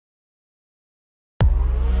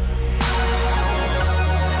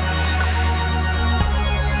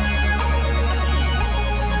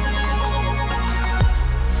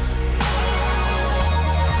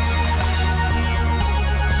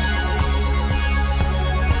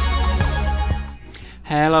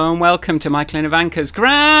Hello and welcome to Michael and Ivanka's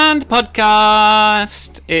Grand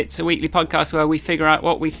Podcast. It's a weekly podcast where we figure out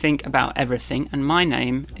what we think about everything. And my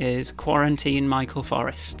name is Quarantine Michael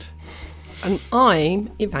Forrest. And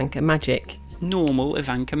I'm Ivanka Magic. Normal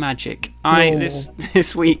Ivanka Magic.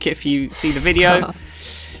 This week, if you see the video,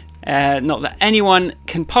 not that anyone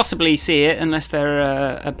can possibly see it unless they're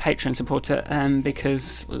a Patreon supporter,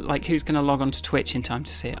 because who's going to log on to Twitch in time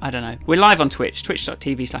to see it? I don't know. We're live on Twitch,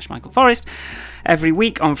 twitch.tv/Michael Forrest, every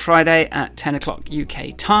week on Friday at 10 o'clock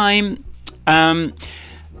UK time. So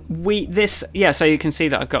you can see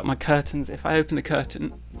that I've got my curtains. If I open the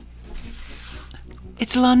curtain,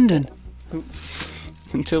 it's London.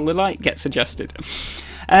 Until the light gets adjusted.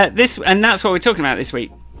 And that's what we're talking about this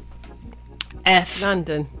week.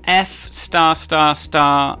 London. F***ing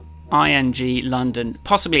London.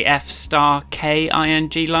 Possibly F***ing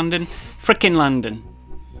London. Frickin' London.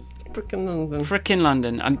 Frickin'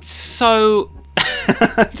 London. I'm so...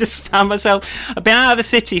 I just found myself... I've been out of the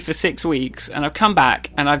city for 6 weeks and I've come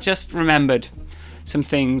back and I've just remembered some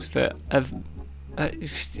things that have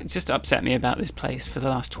just upset me about this place for the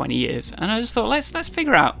last 20 years. And I just thought, let's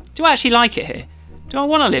figure out, do I actually like it here? Do I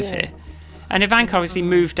want to live here? And Ivanka obviously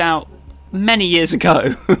moved out many years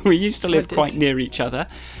ago. We used to live quite near each other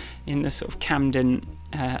in the sort of Camden,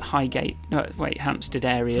 Hampstead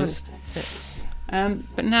areas.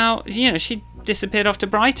 But now, she disappeared off to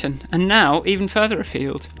Brighton and now even further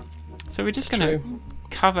afield. So we're just going to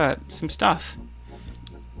cover some stuff.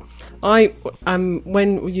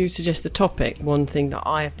 When you suggest the topic, one thing that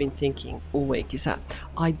I have been thinking all week is that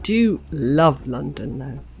I do love London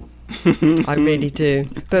though. I really do.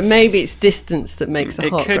 But maybe it's distance that makes the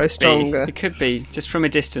heart grow stronger. It could be. Just from a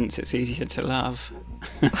distance, it's easier to love.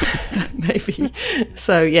 Maybe.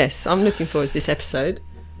 So, yes, I'm looking forward to this episode.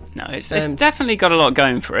 No, it's definitely got a lot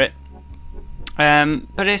going for it.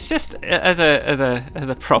 But it's just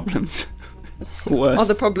other problems. Are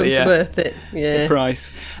the problems worth it? Yeah. The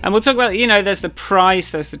price. And we'll talk about, there's the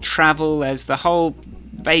price, there's the travel, there's the whole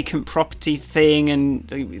vacant property thing, and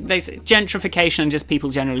there's gentrification and just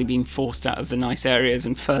people generally being forced out of the nice areas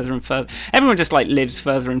and further. Everyone just lives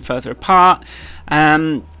further and further apart.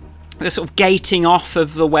 The sort of gating off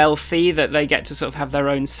of the wealthy, that they get to sort of have their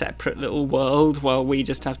own separate little world while we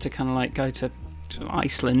just have to kind of go to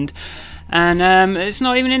Iceland. And it's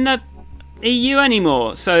not even in the EU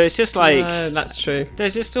anymore, so it's just no, that's true.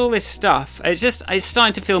 There's just all this stuff. It's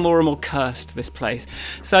starting to feel more and more cursed, this place.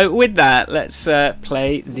 So with that, let's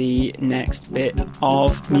play the next bit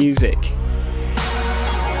of music.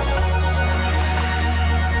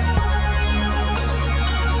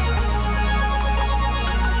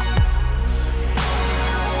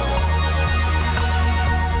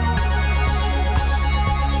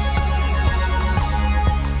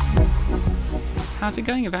 How's it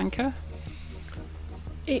going, Ivanka?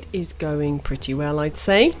 It is going pretty well, I'd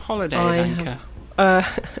say. Holiday, Ivanka.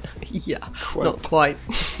 Yeah, not quite.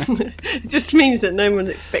 It just means that no one's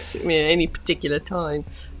expecting me at any particular time.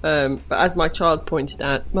 But as my child pointed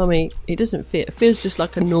out, Mummy, it doesn't feel. It feels just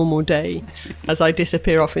like a normal day as I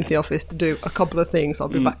disappear off into the office to do a couple of things. I'll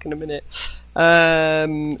be back in a minute.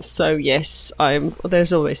 So yes,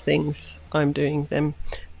 there's always things. I'm doing them.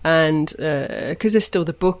 And because there's still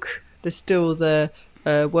the book, there's still the...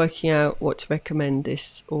 working out what to recommend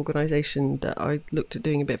this organisation that I looked at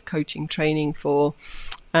doing a bit of coaching training for,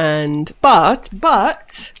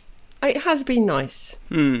 but it has been nice.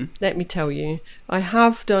 Let me tell you,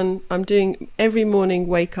 I'm doing every morning,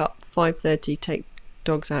 wake up 5:30, take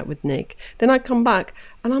dogs out with Nick, then I come back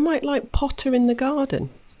and I might potter in the garden,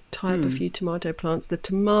 tie up a few tomato plants. The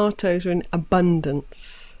tomatoes are in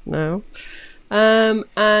abundance now.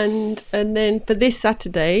 And then for this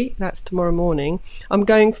Saturday, that's tomorrow morning, I'm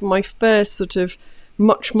going for my first sort of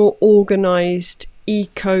much more organised,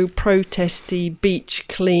 eco-protesty beach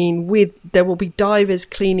clean. There will be divers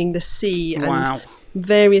cleaning the sea and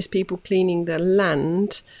various people cleaning the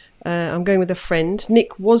land. I'm going with a friend.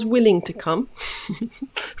 Nick was willing to come,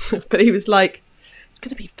 but he was like, it's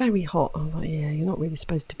going to be very hot. I was like, yeah, you're not really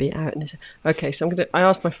supposed to be out. And okay, so I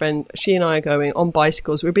asked my friend, she and I are going on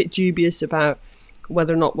bicycles. We're a bit dubious about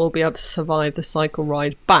whether or not we'll be able to survive the cycle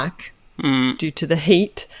ride back due to the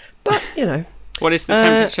heat. But, What is the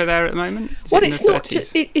temperature there at the moment? It's not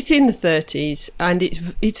just, it's in the 30s and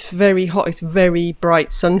it's very hot. It's very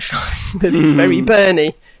bright sunshine, but it's very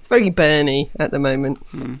burny. It's very burny at the moment.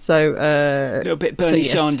 So a little bit Bernie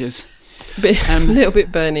Sanders. A little bit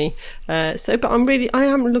Bernie. But I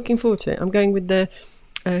am looking forward to it. I'm going with the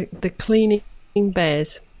Cleaning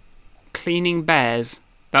Bears. Cleaning Bears.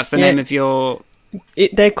 That's the name of your.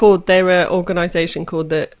 They're an organisation called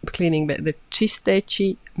the Cleaning Bears, the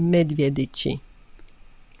Čisteci Medvjedići.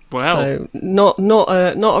 Well, so not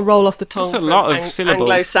a roll off the tongue. That's a lot of syllables.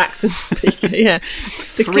 Anglo-Saxon speaker, yeah.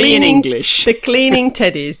 Three in English. The cleaning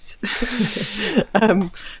teddies.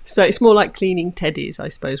 So it's more like cleaning teddies, I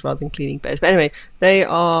suppose, rather than cleaning bears. But anyway,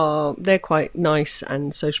 they're quite nice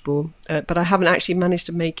and sociable. But I haven't actually managed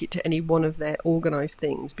to make it to any one of their organised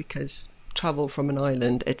things because travel from an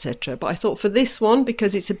island, etc. But I thought for this one,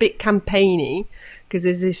 because it's a bit campaigny, because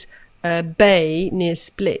there's this bay near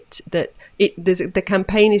Split that the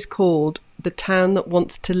campaign is called "The Town That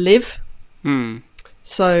Wants to Live."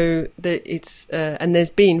 So it's and there's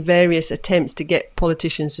been various attempts to get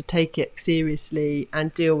politicians to take it seriously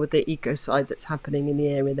and deal with the ecocide that's happening in the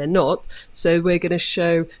area. They're not. So we're going to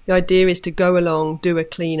show. The idea is to go along, do a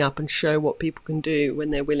clean up, and show what people can do when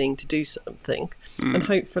they're willing to do something, and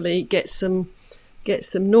hopefully get some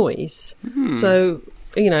noise. So,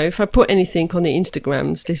 if I put anything on the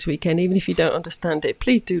Instagrams this weekend, even if you don't understand it,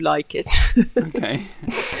 please do like it. Okay.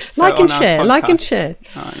 Like and share.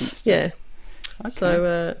 Oh, yeah. Okay.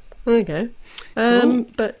 So there you go. Cool.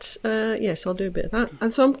 But yes, I'll do a bit of that,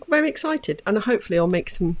 and so I'm very excited, and hopefully I'll make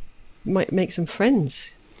some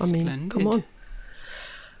friends. I mean, Splendid. come on.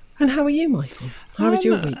 And how are you, Michael? How was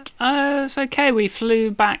your week? It's okay. We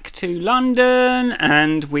flew back to London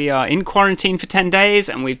and we are in quarantine for 10 days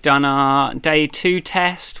and we've done our day 2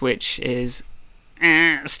 test, which is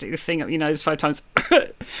stick the thing up your nose 5 times.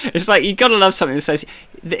 It's like, you've got to love something that says,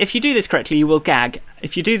 if you do this correctly, you will gag.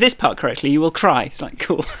 If you do this part correctly, you will cry. It's like,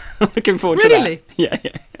 cool. I'm looking forward to that. Really? Yeah.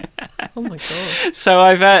 Oh my God.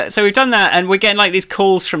 So we've done that and we're getting like these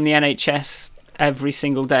calls from the NHS every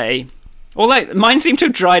single day. Although mine seem to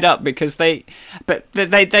have dried up because they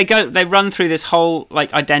run through this whole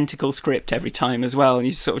like identical script every time as well, and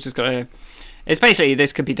you sort of just got to. It's basically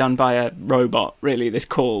this could be done by a robot, really. This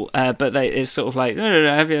call, but it's sort of like,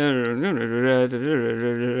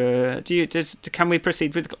 can we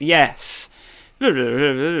proceed with? Yes,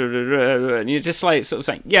 and you're just like sort of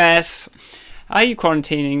saying yes. Are you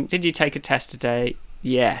quarantining? Did you take a test today?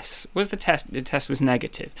 Yes. Was the test? The test was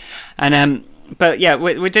negative, and But yeah,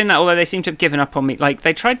 we're doing that. Although they seem to have given up on me. Like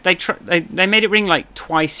they made it ring like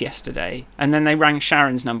twice yesterday, and then they rang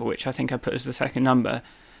Sharon's number, which I think I put as the second number.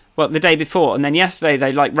 Well, the day before, and then yesterday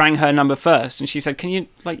they like rang her number first, and she said, "Can you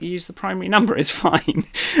like use the primary number? It's fine."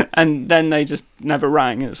 And then they just never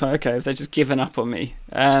rang. It's like, okay, they've just given up on me.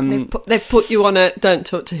 They've put you on a don't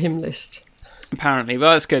talk to him list. Apparently,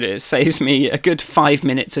 well, that's good. It saves me a good 5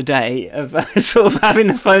 minutes a day of sort of having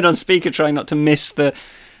the phone on speaker, trying not to miss the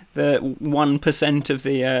 1% of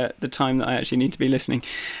the time that I actually need to be listening.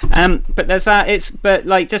 But there's that. But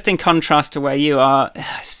like just in contrast to where you are,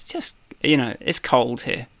 it's just it's cold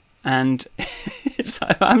here, and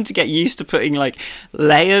I'm having to get used to putting like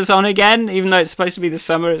layers on again, even though it's supposed to be the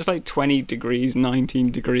summer. It's like 20 degrees,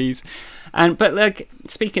 19 degrees, but like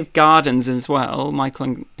speaking of gardens as well, Michael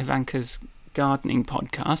and Ivanka's gardening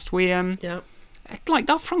podcast, we like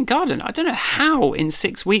our front garden. I don't know how in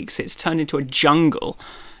 6 weeks it's turned into a jungle.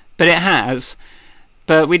 But it has.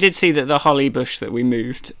 But we did see that the holly bush that we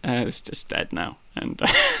moved is just dead now, and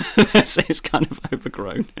it's kind of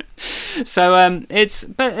overgrown. So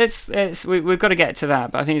we've got to get to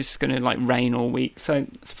that. But I think it's going to like rain all week, so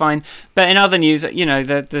it's fine. But in other news,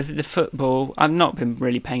 the football, I've not been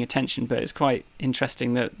really paying attention, but it's quite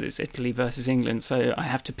interesting that it's Italy versus England. So I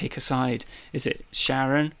have to pick a side. Is it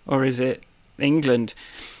Sharon or is it England?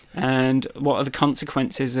 And what are the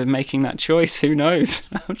consequences of making that choice? Who knows?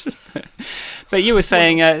 But you were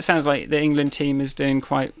saying it sounds like the England team is doing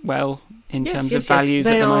quite well in terms of values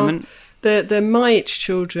at the moment. The Maich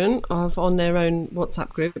children on their own WhatsApp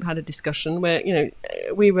group had a discussion where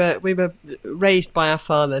we were raised by our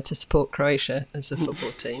father to support Croatia as a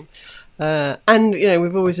football team, and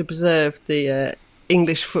we've always observed the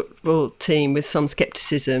English football team with some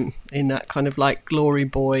scepticism in that kind of like glory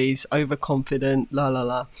boys, overconfident, la la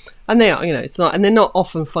la, and they are, it's not, and they're not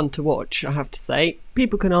often fun to watch. I have to say,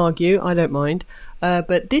 people can argue, I don't mind,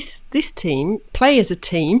 but this team play as a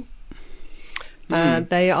team.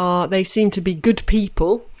 They seem to be good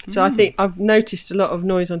people. So I think I've noticed a lot of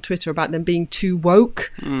noise on Twitter about them being too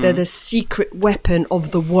woke. They're the secret weapon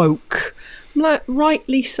of the woke. I'm like,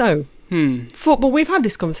 rightly so. Football. We've had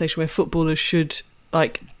this conversation where footballers should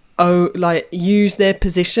use their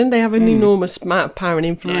position. They have an enormous amount of power and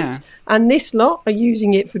influence, and this lot are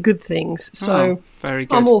using it for good things. So very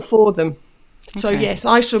good. I'm all for them. Okay. So yes,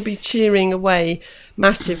 I shall be cheering away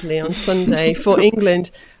massively on Sunday for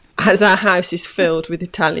England, as our house is filled with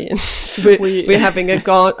Italians. We're having a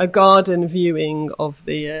garden viewing of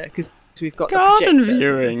the because we've got garden the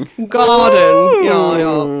viewing. Garden,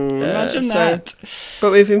 yeah. Imagine that.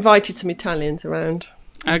 But we've invited some Italians around.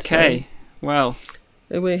 Okay, well.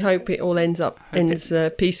 We hope it all ends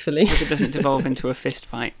peacefully. Hope it doesn't devolve into a fist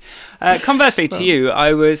fight. Conversely to you,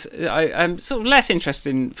 I'm sort of less interested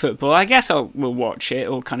in football. I guess we'll watch it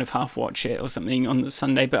or kind of half watch it or something on the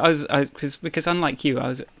Sunday. But because unlike you, I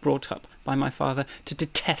was brought up by my father to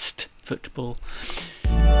detest football.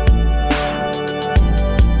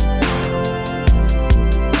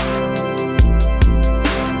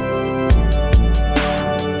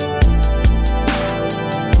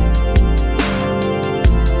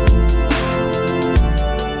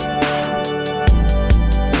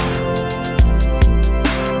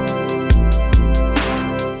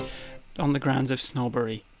 On the grounds of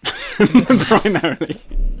snobbery, primarily.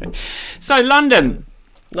 So, London.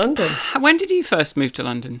 When did you first move to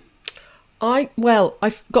London? I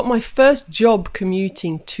got my first job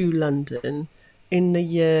commuting to London in the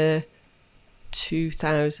year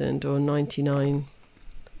 2000 or 99.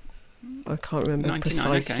 I can't remember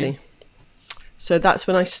precisely. Okay. So that's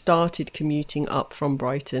when I started commuting up from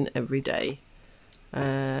Brighton every day.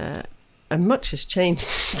 And much has changed.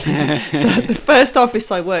 So the first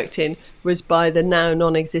office I worked in was by the now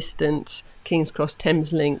non-existent King's Cross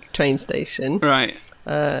Thameslink train station. Right.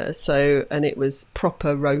 And it was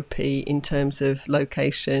proper ropey in terms of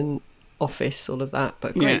location, office, all of that,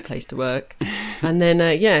 but great place to work. And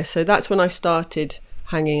then, so that's when I started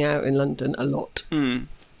hanging out in London a lot. Mm.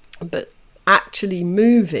 But actually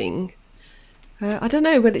moving... I don't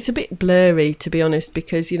know, but it's a bit blurry, to be honest,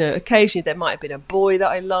 because, occasionally there might have been a boy that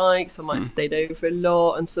I liked, so I might have stayed over a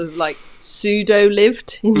lot and sort of like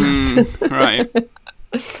pseudo-lived in London. Right.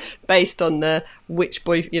 Based on which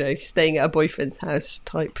boy, staying at a boyfriend's house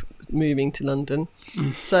type moving to London.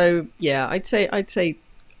 So, yeah, I'd say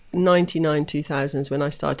 99, 2000 is when I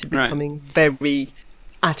started becoming very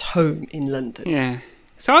at home in London. Yeah.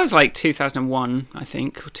 So I was like 2001, I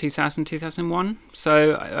think, or 2001.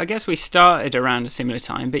 So I guess we started around a similar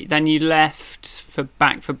time, but then you left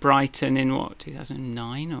back for Brighton in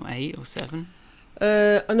 2009 or 8 or 7?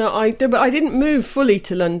 No, I didn't move fully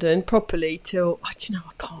to London properly till, I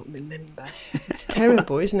can't remember. It's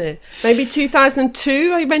terrible, isn't it? Maybe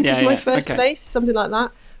 2002 I rented my first place, something like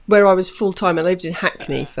that, where I was full-time. I lived in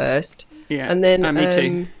Hackney first. Yeah, and then me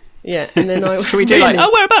too. Yeah, and then I... Should we do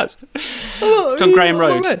whereabouts? It's on Graham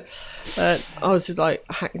Road. I was like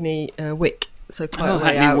Hackney Wick, so quite a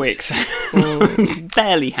way Hackney out. Wicks.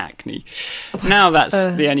 Barely Hackney. Now that's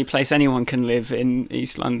the only place anyone can live in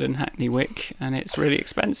East London, Hackney Wick, and it's really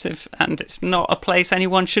expensive, and it's not a place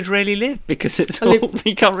anyone should really live because you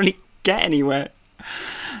can't really get anywhere.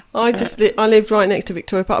 I lived right next to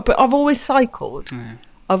Victoria Park, but I've always cycled. Yeah.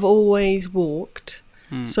 I've always walked,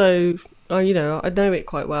 so... I know it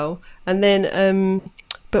quite well. And then,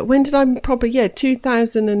 but when did I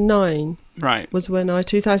 2009 was when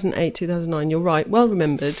 2008, 2009, you're right, well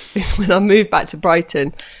remembered, is when I moved back to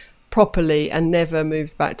Brighton properly and never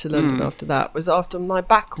moved back to London after that, was after my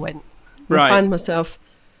back went. I found myself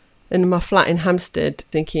in my flat in Hampstead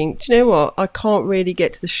thinking, do you know what, I can't really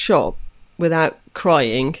get to the shop without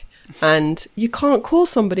crying, and you can't call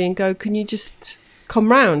somebody and go, can you just come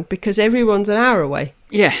round, because everyone's an hour away.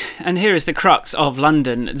 Yeah, and here is the crux of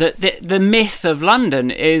London. The myth of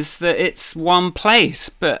London is that it's one place,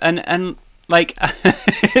 but but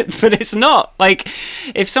it's not. Like,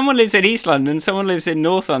 if someone lives in East London, someone lives in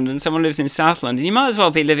North London, someone lives in South London, you might as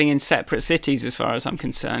well be living in separate cities as far as I'm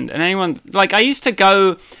concerned. And anyone, like, I used to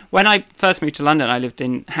go, when I first moved to London, I lived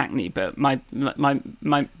in Hackney, but my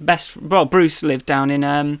Bruce lived down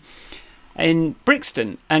in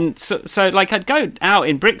Brixton, and so like I'd go out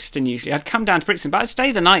in Brixton usually. I'd come down to Brixton, but I'd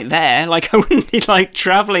stay the night there. Like, I wouldn't be like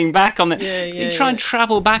travelling back on the and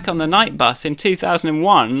travel back on the night bus in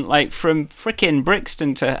 2001, like from frickin'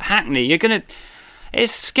 Brixton to Hackney.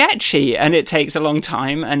 It's sketchy, and it takes a long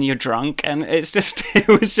time, and you're drunk, and it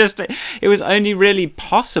was only really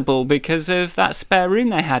possible because of that spare room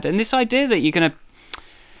they had, and this idea that you're gonna.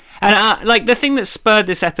 And like the thing that spurred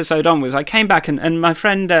this episode on was I came back and my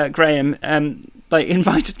friend Graham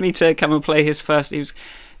invited me to come and play his first.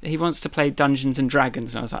 He wants to play Dungeons and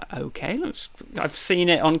Dragons, and I was like, okay, I've seen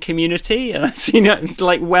it on Community, and I've seen it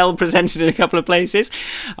like well presented in a couple of places.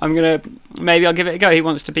 Maybe I'll give it a go. He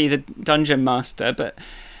wants to be the dungeon master, but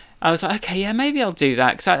I was like, okay, yeah, maybe I'll do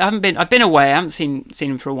that, because I've been away. I haven't seen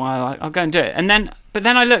him for a while. I'll go and do it. But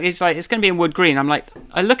then I look, it's going to be in Wood Green. I'm like,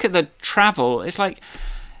 I look at the travel. It's like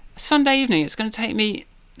Sunday evening, it's going to take me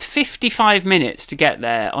 55 minutes to get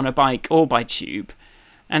there on a bike or by tube,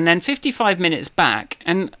 and then 55 minutes back.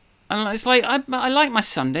 And it's like, I like my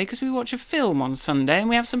Sunday because we watch a film on Sunday and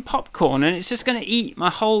we have some popcorn, and it's just going to eat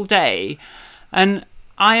my whole day. And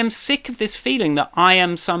I am sick of this feeling that I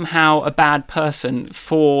am somehow a bad person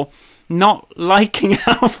for not liking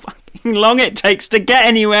how fucking long it takes to get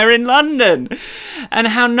anywhere in London, and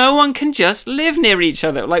how no one can just live near each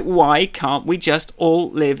other. Like, why can't we just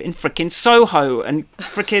all live in frickin' Soho and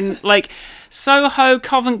frickin' like Soho,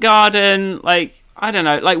 Covent Garden? Like, I don't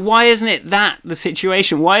know. Like, why isn't it that the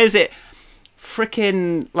situation? Why is it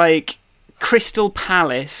frickin' like Crystal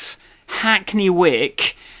Palace, Hackney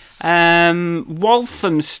Wick,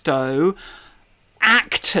 Walthamstow,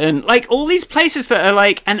 Acton, like all these places that are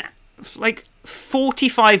like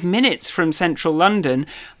 45 minutes from central London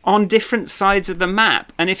on different sides of the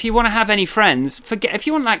map. And if you want to have any friends, forget, if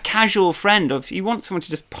you want that casual friend, or if you want someone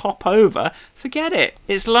to just pop over, forget it.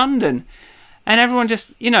 It's London. And everyone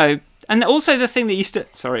just, and also the thing that used to,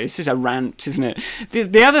 sorry, this is a rant, isn't it?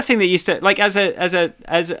 The other thing that used to, like,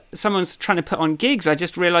 as someone's trying to put on gigs, I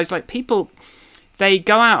just realised, like, people, they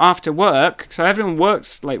go out after work, so everyone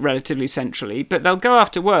works like relatively centrally, but they'll go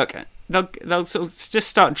after work, they'll sort of just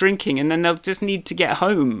start drinking, and then they'll just need to get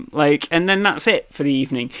home, like, and then that's it for the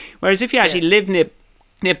evening. Whereas if you actually live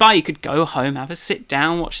nearby, you could go home, have a sit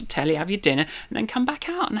down, watch the telly, have your dinner, and then come back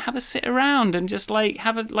out and have a sit around and just like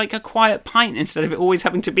have a quiet pint, instead of it always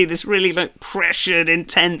having to be this really like pressured,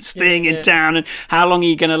 intense thing in town, and how long are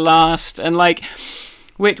you going to last, and like.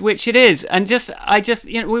 Which it is, and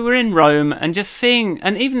we were in Rome, and just seeing,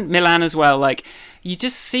 and even Milan as well, like, you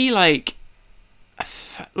just see like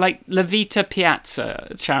La Vita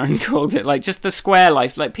Piazza, Sharon called it, like, just the square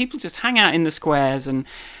life, like, people just hang out in the squares, and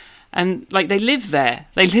like, they live there,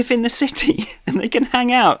 they live in the city, and they can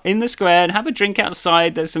hang out in the square and have a drink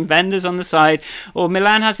outside. There's some vendors on the side. Or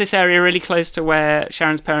Milan has this area really close to where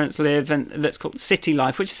Sharon's parents live, and that's called City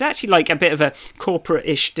Life, which is actually like a bit of a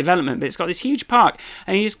corporate-ish development, but it's got this huge park,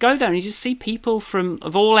 and you just go there and you just see people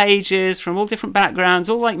of all ages, from all different backgrounds,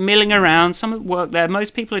 all like milling around. Some work there.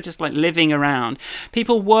 Most people are just like living around.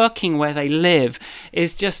 People working where they live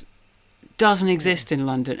doesn't exist in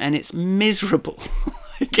London, and it's miserable.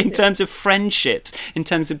 In terms of friendships, in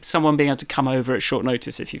terms of someone being able to come over at short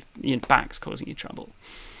notice if your back's causing you trouble.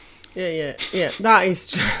 Yeah, that is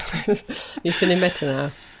true. You're feeling better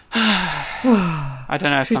now. I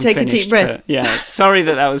don't know if I'm take finished, a deep breath? But yeah, sorry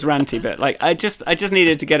that was ranty, but like I just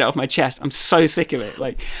needed to get it off my chest. I'm so sick of it.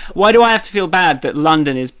 Like, why do I have to feel bad that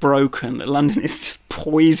London is broken, that London is just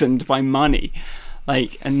poisoned by money?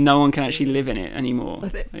 Like, and no one can actually live in it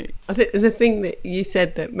anymore. I think the thing that you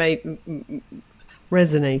said that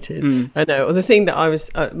resonated, I know, or the thing that I was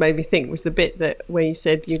made me think was the bit that where you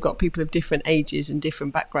said you've got people of different ages and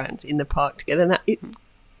different backgrounds in the park together, and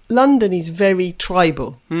London is very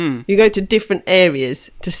tribal. You go to different areas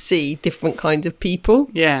to see different kinds of people.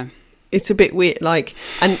 Yeah, it's a bit weird. Like,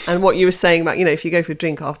 and what you were saying about, if you go for a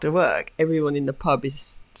drink after work, everyone in the pub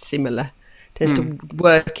is similar. Tends to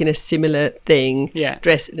work in a similar thing,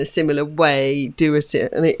 dress in a similar way,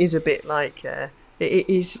 and it is a bit like. It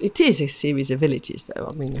is a series of villages, though.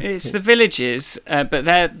 I mean, it's the villages, but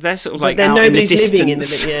they're sort of like out nobody's in the living in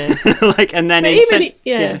them. Like, and then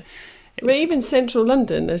but even central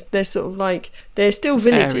London, they're sort of like they're still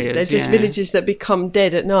villages. Areas, they're just villages that become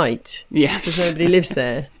dead at night. Yes, because nobody lives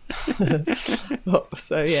there.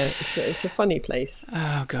 So it's a funny place.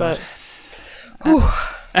 Oh God. But,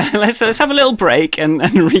 let's have a little break and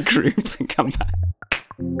regroup and come back.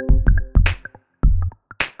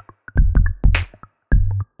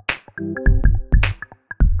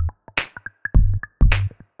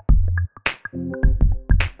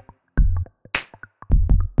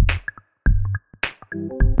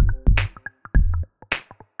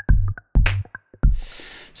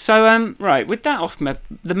 So, right, with that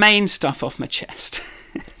the main stuff off my chest.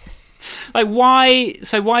 Like, why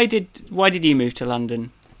did you move to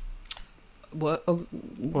London?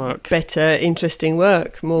 Work. Better, interesting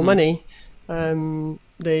work, more money. You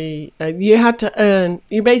had to earn.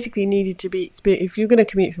 You basically needed to be. If you're going to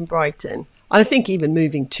commute from Brighton, I think even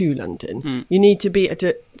moving to London, you need to be at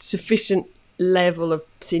a sufficient level of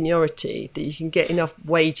seniority that you can get enough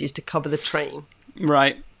wages to cover the train.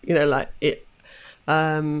 Right. Like it.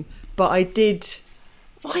 But I think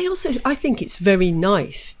it's very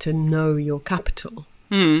nice to know your capital.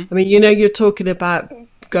 I mean, you're talking about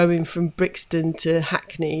going from Brixton to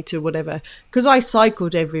Hackney to whatever, because I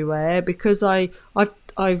cycled everywhere, because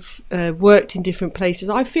I've worked in different places.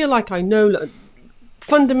 I feel like I know,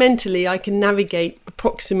 fundamentally, I can navigate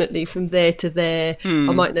approximately from there to there. I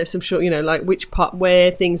might know some short, like which part,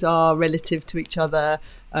 where things are relative to each other,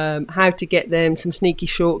 how to get them, some sneaky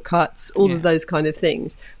shortcuts, all of those kind of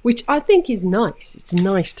things, which I think is nice. It's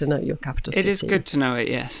nice to know your capital city. It is good to know it,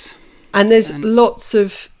 yes. And there's lots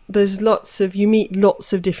of you meet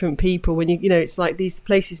lots of different people when you know, it's like these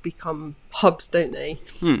places become hubs, don't they?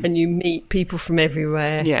 And you meet people from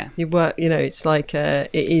everywhere. Yeah. You work, you know, it's like it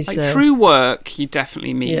is like through work you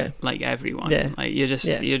definitely meet like everyone. Yeah. Like you're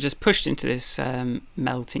just pushed into this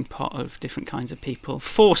melting pot of different kinds of people,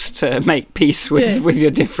 forced to make peace with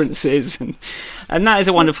your differences, and that is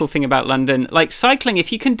a wonderful thing about London. Like cycling,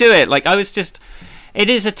 if you can do it, like it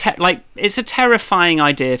is it's a terrifying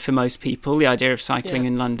idea for most people, the idea of cycling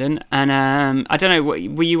in London. And I don't know, are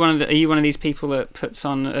you one of these people that puts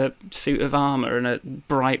on a suit of armour and a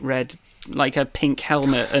bright red, like a pink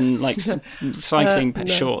helmet and like cycling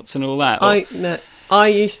shorts and all that? I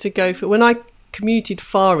used to go for, when I commuted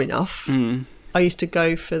far enough, I used to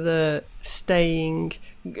go for the staying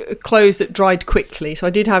clothes that dried quickly. So I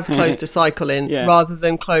did have clothes to cycle in rather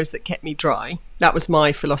than clothes that kept me dry. That was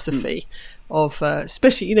my philosophy. Of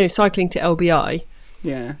especially, you know, cycling to LBI.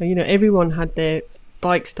 Yeah. You know, everyone had their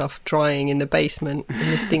bike stuff drying in the basement,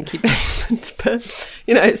 in the stinky basement. But,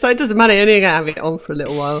 you know, it's like, it doesn't matter, you're only going to have it on for a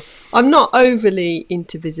little while. I'm not overly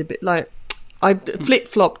into visibility. Like, I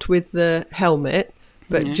flip-flopped with the helmet,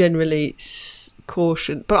 but generally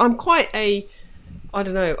caution. But I'm quite I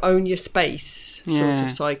don't know, own your space sort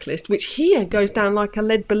of cyclist, which here goes down like a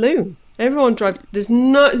lead balloon. Everyone drives. There's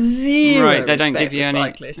zero right, they don't give you any.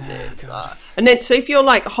 Cyclists and then, so if you're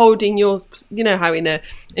like holding your, you know how in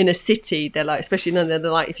a city they're like, especially in London,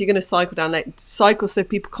 they're like, if you're going to cycle down, like cycle so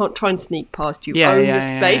people can't try and sneak past you. Own your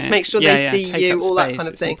space. Make sure they see you. All that kind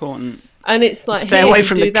of thing. It's important. And it's like, stay away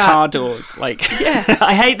from the car doors. Like,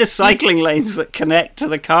 I hate the cycling lanes that connect to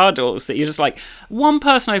the car doors. That you're just like, one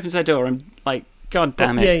person opens their door and like, God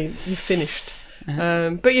damn it. Yeah, you've finished.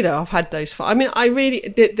 But you know, I've had those. I mean, I really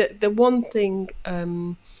the one thing.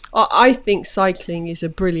 I think cycling is a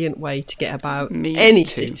brilliant way to get about any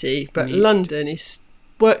city, but London is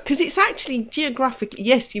because it's actually geographically.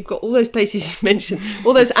 Yes, you've got all those places you mentioned,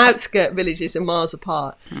 all those outskirt villages are miles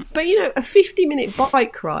apart. But you know, a 50-minute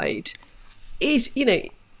bike ride is, you know,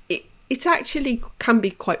 it actually can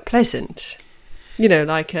be quite pleasant. You know,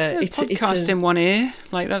 like it's podcast in one ear.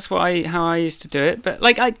 Like that's how I used to do it. But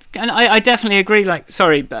like I definitely agree. Like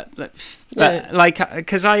sorry, but like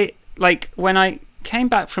because I like when I came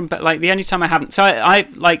back from, but like the only time I haven't. So I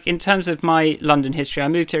like in terms of my London history, I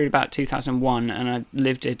moved here about 2001, and I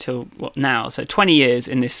lived here till now. So 20 years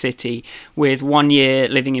in this city, with 1 year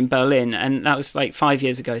living in Berlin, and that was like 6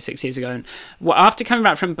 years ago. And after coming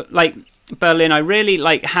back from like Berlin, I really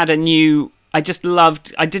like had a new. I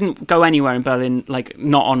didn't go anywhere in Berlin, like,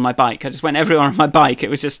 not on my bike. I just went everywhere on my bike. It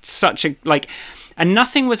was just such a, like, and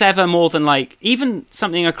nothing was ever more than, like, even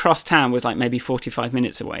something across town was, like, maybe 45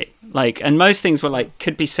 minutes away. Like, and most things were, like,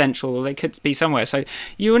 could be central or they could be somewhere. So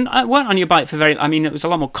you weren't on your bike for it was a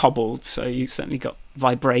lot more cobbled, so you certainly got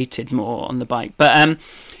vibrated more on the bike. But, and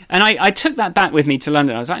I took that back with me to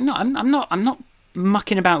London. I was like, no, I'm not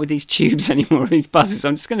mucking about with these tubes anymore, these buses.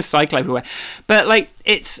 I'm just going to cycle everywhere. But like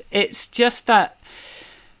it's just that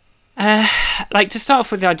like to start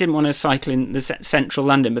off with, I didn't want to cycle in the central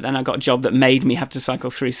London, but then I got a job that made me have to cycle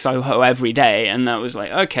through Soho every now, and that was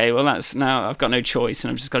like, okay, well that's now I've got no choice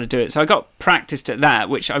and I've just got to do it. So I got practiced at that,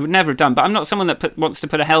 which I would never have done. But I'm not someone that wants to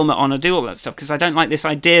put a helmet on or do all that stuff, because I don't like this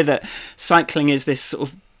idea that cycling is this sort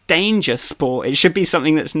of danger sport. It should be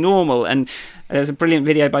something that's normal. And there's a brilliant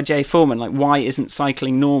video by Jay Foreman, like, why isn't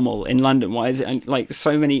cycling normal in London? Why is it like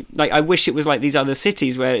so many, like, I wish it was like these other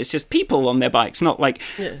cities where it's just people on their bikes, not like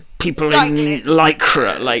people in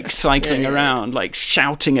lycra, like cycling around, like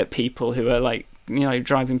shouting at people who are like, you know,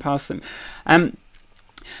 driving past them.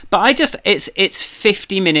 But it's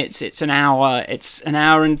 50 minutes, it's an hour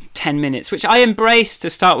and 10 minutes, which I embraced to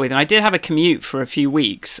start with. And I did have a commute for a few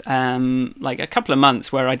weeks, like a couple of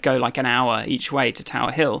months, where I'd go like an hour each way to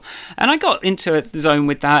Tower Hill. And I got into a zone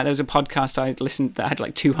with that. There was a podcast I listened that had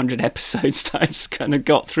like 200 episodes that I just kind of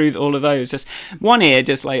got through all of those. Just one ear,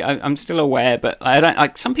 just like, I'm still aware, but I don't,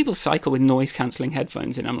 like, some people cycle with noise cancelling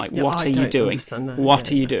headphones in. I'm like, what are you doing?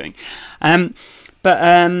 What are you doing?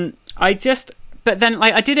 But then,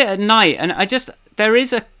 like, I did it at night, and there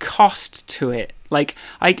is a cost to it. Like,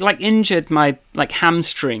 I like injured my like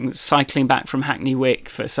hamstrings cycling back from Hackney Wick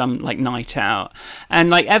for some like night out, and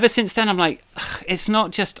like ever since then, I'm like, it's not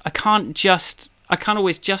just I can't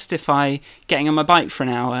always justify getting on my bike for an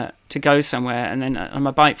hour to go somewhere and then on my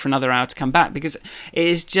bike for another hour to come back, because it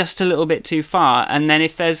is just a little bit too far. And then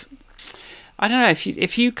if there's, I don't know,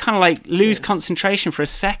 if you kind of like lose concentration for a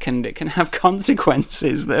second, it can have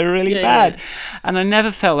consequences that are really bad. And I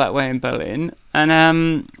never felt that way in Berlin.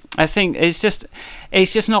 And I think it's just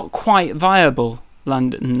not quite viable,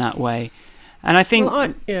 London, that way. And I think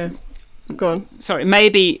Go on. Sorry,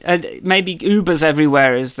 maybe Ubers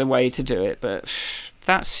everywhere is the way to do it, but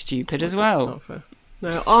that's stupid as well.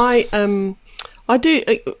 No, I do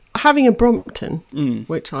having a Brompton,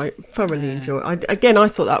 which I thoroughly enjoy. I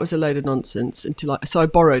thought that was a load of nonsense so I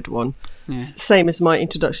borrowed one, same as my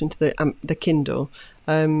introduction to the Kindle.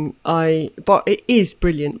 But it is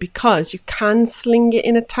brilliant because you can sling it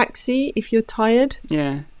in a taxi if you're tired.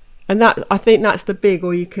 Yeah. And I think that's the big,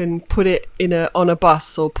 or you can put it on a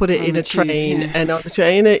bus or put it in a train and on the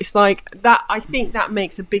train. It's like that. I think that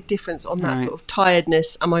makes a big difference on that sort of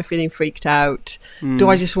tiredness. Am I feeling freaked out? Do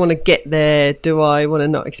I just want to get there? Do I want to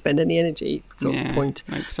not expend any energy? Sort of point.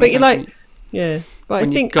 But you're like, But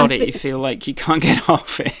when you you feel like you can't get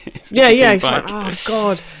off it. It's like, oh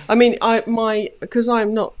god. I mean, because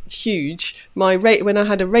I'm not huge. When I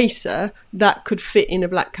had a racer, that could fit in a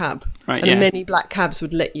black cab, and many black cabs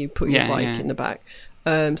would let you put your bike in the back.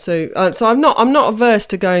 So I'm not averse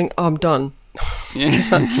to going. Oh, I'm done.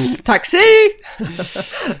 Taxi.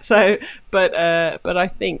 But I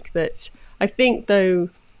think though.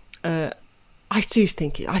 I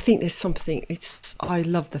think there's something. I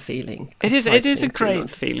love the feeling. It is a great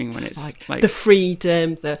feeling when it's like the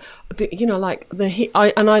freedom, the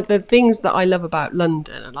things that I love about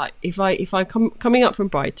London. And like if I coming up from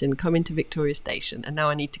Brighton, come into Victoria Station, and now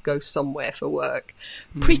I need to go somewhere for work,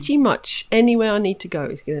 pretty much anywhere I need to go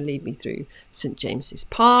is going to lead me through St James's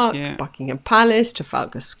Park, Buckingham Palace,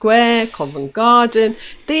 Trafalgar Square, Covent Garden.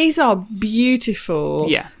 These are beautiful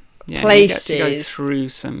places. You get to go through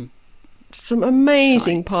some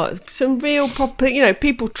amazing parts, some real proper,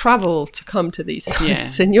 people travel to come to these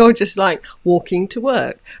sites, and you're just like walking to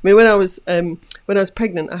work. I mean, when I was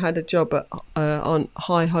pregnant, I had a job on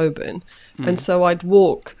High Holborn, and so I'd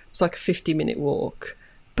walk. It's like a 50-minute walk,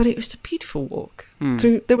 but it was a beautiful walk.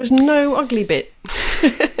 There was no ugly bit.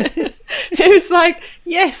 It was like,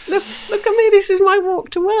 yes, look at me. This is my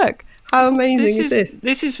walk to work. How amazing is this?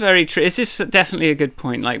 This is very true. This is definitely a good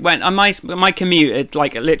point. Like when my commute, it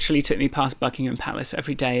literally took me past Buckingham Palace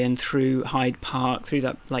every day and through Hyde Park, through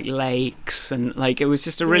that lakes, and it was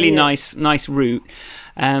just a really nice route.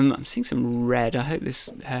 I'm seeing some red. I hope this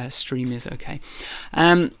stream is okay.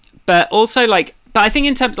 But also but I think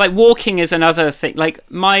in terms walking is another thing. Like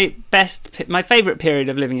my favourite period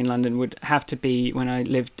of living in London would have to be when I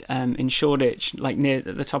lived in Shoreditch, near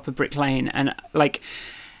the top of Brick Lane, and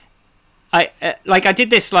I did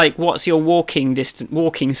this what's your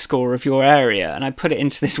walking score of your area, and I put it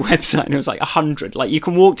into this website, and it was 100. You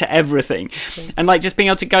can walk to everything, and just being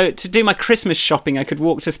able to go to do my Christmas shopping, I could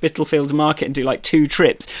walk to Spitalfields Market and do 2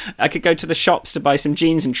 trips. I could go to the shops to buy some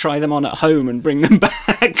jeans and try them on at home and bring them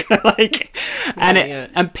back.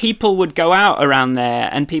 And people would go out around there,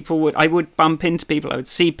 and I would bump into people, I would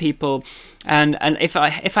see people. And if I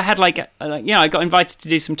had I got invited to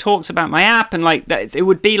do some talks about my app, and it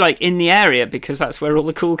would be in the area because that's where all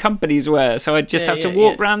the cool companies were. So I'd just have to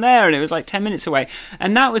walk around there, and it was 10 minutes away.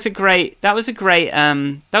 And that was a great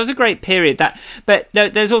period. But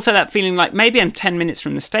there's also that feeling maybe I'm 10 minutes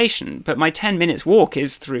from the station, but my 10 minutes walk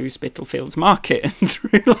is through Spitalfields Market and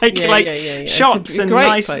through shops and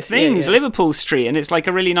nice place. Things, Liverpool Street, and it's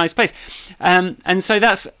a really nice place. And so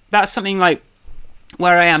that's something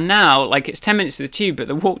where I am now, it's 10 minutes to the tube, but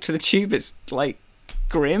the walk to the tube is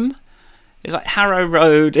grim. It's Harrow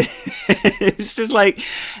Road. It's just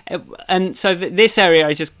and so this area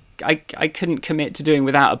I couldn't commit to doing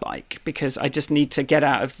without a bike, because I just need to get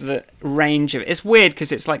out of the range of it. It's weird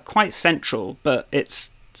because it's quite central, but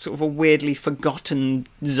it's sort of a weirdly forgotten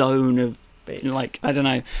zone of I don't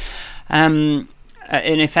know. And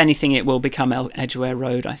if anything, it will become Edgware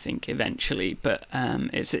Road, I think, eventually. But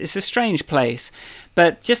it's a strange place.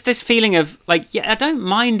 But just this feeling of I don't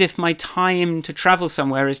mind if my time to travel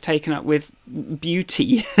somewhere is taken up with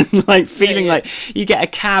beauty, and feeling you get a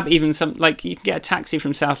cab, even you can get a taxi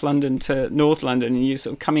from South London to North London, and you're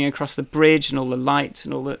sort of coming across the bridge and all the lights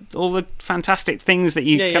and all the fantastic things that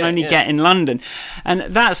you can only get in London. And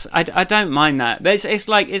that's I don't mind that. But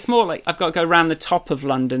it's more I've got to go around the top of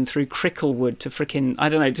London through Cricklewood to freaking I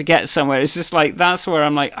don't know to get somewhere. It's just that's where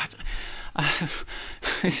I'm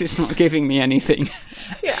this is not giving me anything.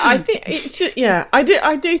 I think it's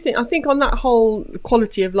I think on that whole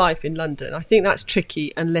quality of life in London, I think that's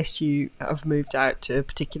tricky unless you have moved out to a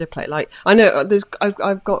particular place. I know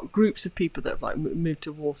I've got groups of people that have moved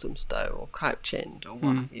to Walthamstow or Crouch End or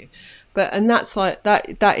what have you. And that's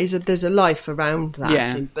there's a life around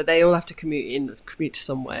that, but they all have to commute to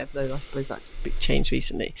somewhere. Though I suppose that's a big change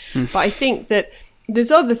recently. But I think that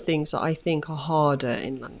there's other things that I think are harder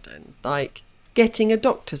in London, getting a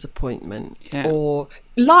doctor's appointment, or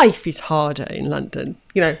life is harder in London.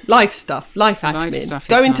 Life admin,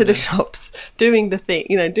 going to the shops, doing the thing,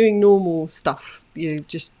 doing normal stuff.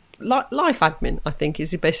 Just life admin, I think,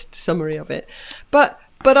 is the best summary of it. But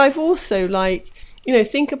I've also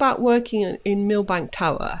think about working in Millbank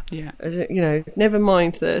Tower. Yeah. Never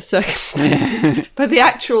mind the circumstances, but the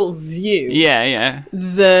actual view. Yeah.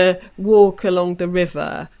 The walk along the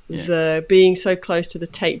river, the being so close to the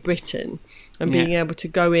Tate Britain, and being able to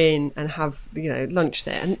go in and have lunch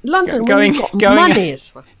there. And London, when you've got money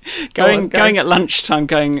as well. Going at lunchtime,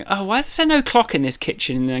 going, oh, why is there no clock in this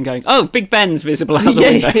kitchen? And then going, oh, Big Ben's visible out the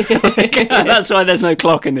window. That's why there's no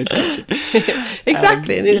clock in this kitchen.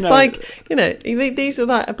 Exactly. And it's these are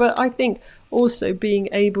that. But I think also being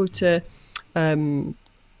able to,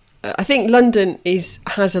 I think London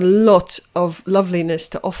has a lot of loveliness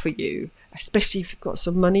to offer you, especially if you've got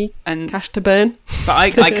some money and cash to burn. But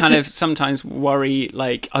I kind of sometimes worry,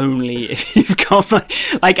 only if you've got money.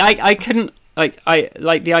 I couldn't, I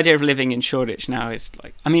the idea of living in Shoreditch now is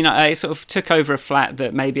I sort of took over a flat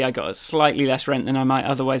that maybe I got a slightly less rent than I might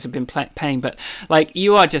otherwise have been paying, but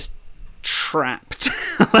you are just trapped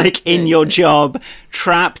in your job,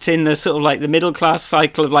 trapped in the sort of the middle class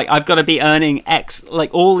cycle of I've got to be earning X,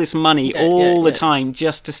 all this money all the time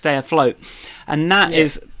just to stay afloat. And that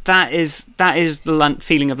is the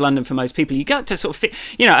feeling of London for most people. You got to sort of fit,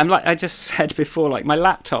 I'm I just said before, my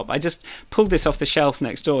laptop, I just pulled this off the shelf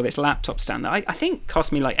next door, this laptop stand that I think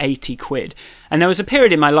cost me 80 quid. And there was a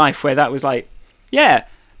period in my life where that was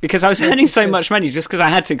because I was earning so much money just because I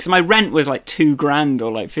had to, because my rent was $2,000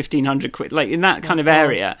 or 1,500 quid, in that kind of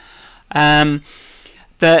area.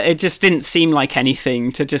 That it just didn't seem like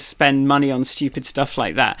anything to just spend money on stupid stuff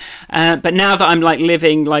like that. But now that I'm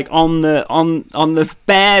living on the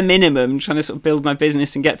bare minimum, trying to sort of build my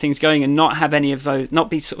business and get things going and not have any of those, not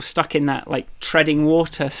be sort of stuck in that treading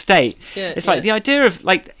water state. It's the idea of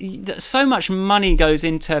so much money goes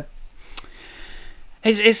into.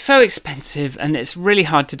 It's so expensive, and it's really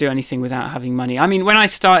hard to do anything without having money. I mean, when I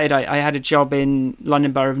started, I had a job in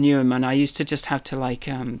London Borough of Newham, and I used to just have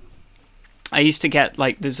to I used to get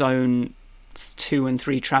the Zone 2 and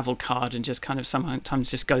 3 travel card and just kind of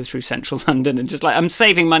sometimes just go through central London and just I'm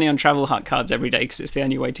saving money on travel cards every day because it's the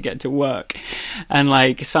only way to get to work. And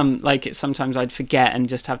sometimes I'd forget and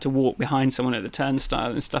just have to walk behind someone at the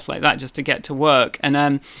turnstile and stuff like that just to get to work.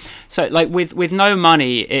 And so with no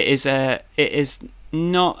money, it is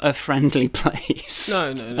not a friendly place.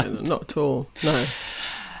 No, not at all. No.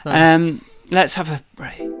 Let's have a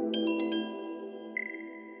break.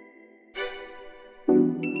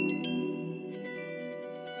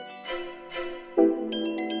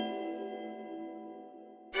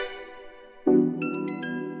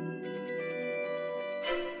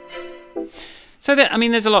 So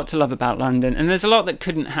there's a lot to love about London, and there's a lot that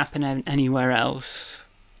couldn't happen anywhere else,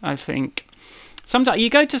 I think. Sometimes you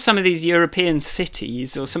go to some of these European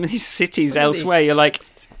cities or some of these cities elsewhere, you're like,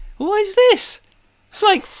 what is this?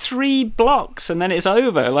 It's 3 blocks and then it's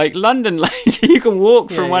over. London, you can walk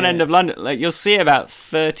from one end of London, you'll see about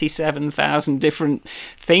 37,000 different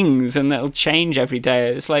things, and that'll change every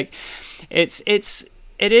day. It's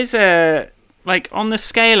it is a on the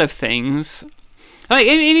scale of things.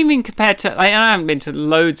 Even compared to, I haven't been to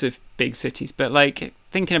loads of big cities, but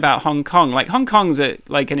thinking about Hong Kong, Hong Kong's an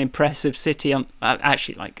impressive city.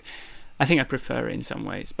 Actually, I think I prefer it in some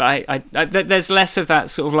ways, but I there's less of that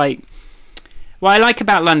sort of what I like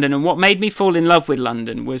about London, and what made me fall in love with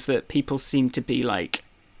London, was that people seem to be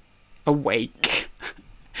awake.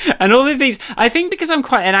 And all of these, I think because I'm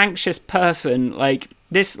quite an anxious person,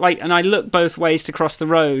 and I look both ways to cross the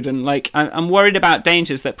road, and I'm worried about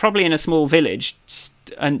dangers that probably in a small village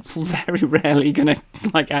and very rarely gonna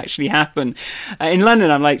actually happen. In London,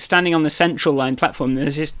 I'm standing on the Central Line platform, and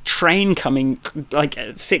there's this train coming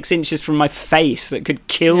 6 inches from my face that could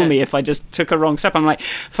kill me if I just took a wrong step. I'm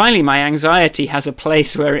finally my anxiety has a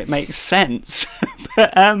place where it makes sense.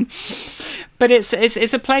 but it's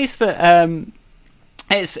a place that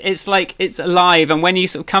it's alive, and when you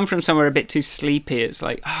sort of come from somewhere a bit too sleepy, it's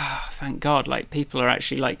thank God, people are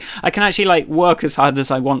actually I can actually work as hard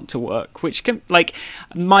as I want to work, which can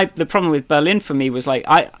the problem with Berlin for me was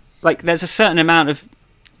there's a certain amount of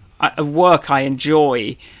work I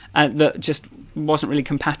enjoy that just wasn't really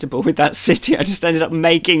compatible with that city. I just ended up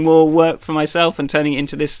making more work for myself and turning it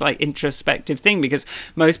into this introspective thing, because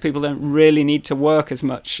most people don't really need to work as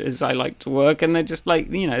much as I like to work, and they're just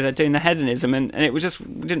they're doing the hedonism, and it was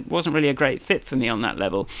wasn't really a great fit for me on that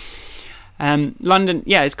level. London,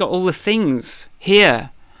 it's got all the things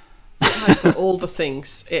here has got all the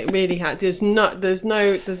things. It really has. There's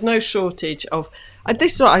no shortage of.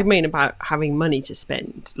 This is what I mean about having money to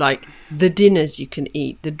spend. Like the dinners you can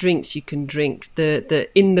eat, the drinks you can drink,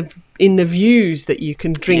 in the views that you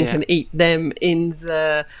can drink and eat them, in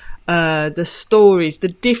the stories, the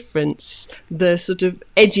difference, the sort of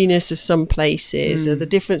edginess of some places, the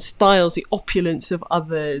different styles, the opulence of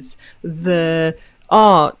others, the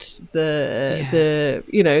art, the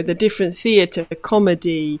different theatre,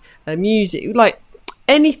 comedy, music, like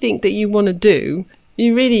anything that you want to do.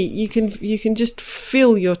 You can just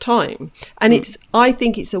fill your time, and I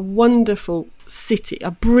think it's a wonderful city, a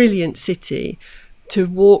brilliant city to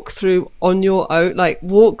walk through on your own. Like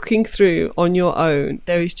walking through on your own,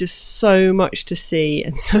 there is just so much to see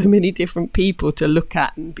and so many different people to look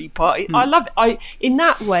at and be part of. I love it. In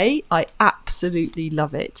that way, I absolutely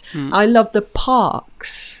love it. I love the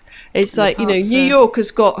parks. It's like, New York has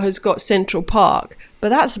got Central Park, but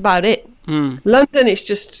that's about it. London is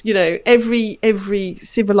just, every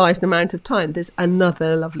civilized amount of time there's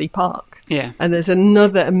another lovely park. Yeah. And there's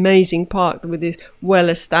another amazing park with this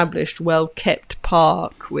well-established, well-kept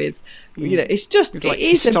park with, it's just with, like,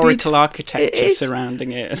 historical architecture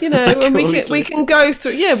surrounding it. And we can go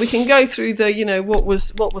through the, what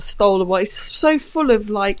was stolen. It's so full of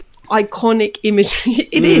like iconic imagery.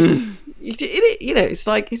 It is. It's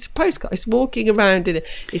like it's a postcard. It's walking around in it.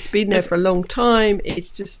 It's been there for a long time.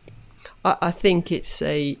 It's just. I think it's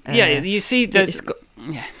a you see there's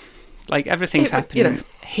like everything's happening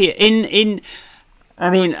here in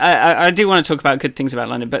I mean I do want to talk about good things about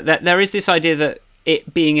London, but there is this idea that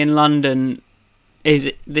it being in London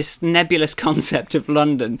is this nebulous concept of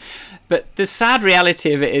London, but the sad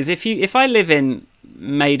reality of it is if I live in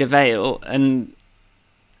Maida Vale and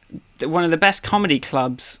one of the best comedy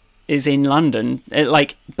clubs is in London,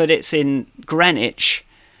 but it's in Greenwich,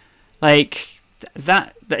 like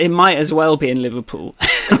that it might as well be in Liverpool.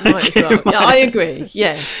 Might as well. Yeah, I agree.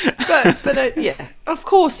 Yeah, but of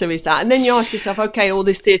course there is that. And then you ask yourself, okay, all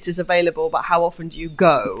this theatre's available, but how often do you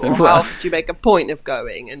go, or how often do you make a point of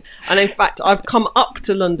going? And in fact, I've come up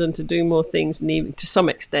to London to do more things, and even to some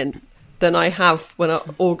extent, than I have when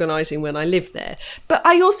I'm organising when I live there. But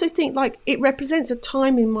I also think like it represents a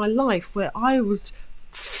time in my life where I was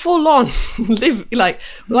full on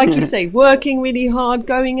like you say, working really hard,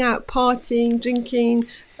 going out, partying, drinking,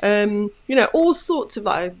 all sorts of,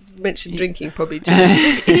 like I mentioned drinking probably too.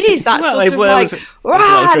 It is that sort of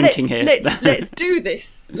let's do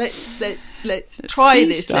this, let's try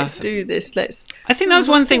this stuff. Let's do this, I think that was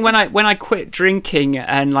one thing when I quit drinking,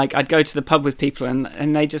 and like I'd go to the pub with people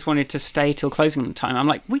and they just wanted to stay till closing time. I'm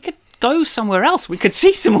like, we could go somewhere else, we could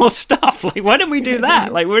see some more stuff, like why don't we do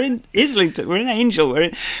that? Like we're in Islington, we're in Angel, we're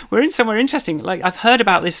in somewhere interesting, like I've heard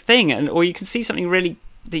about this thing, or you can see something really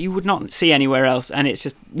that you would not see anywhere else, and it's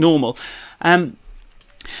just normal. And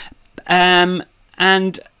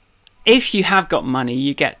if you have got money,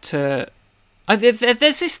 you get to there's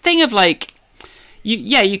this thing of like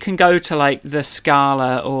you can go to like the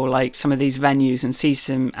Scala or like some of these venues and see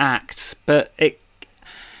some acts, but it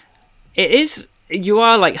is, you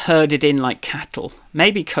are like herded in like cattle.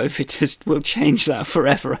 Maybe COVID will change that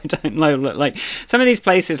forever. I don't know. Like some of these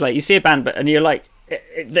places, like you see a band, and you're like,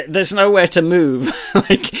 there's nowhere to move.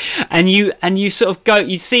 Like, and you sort of go,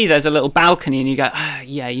 you see there's a little balcony, and you go,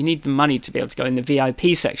 you need the money to be able to go in the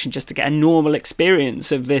VIP section just to get a normal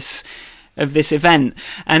experience of this event.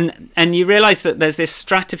 And you realise that there's this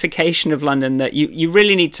stratification of London that you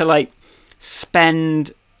really need to like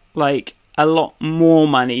spend like a lot more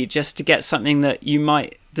money just to get something that you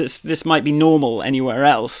might this might be normal anywhere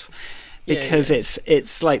else, because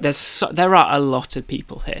it's like there are a lot of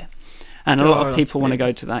people here, and a lot of people want to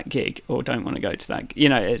go to that gig or don't want to go to that.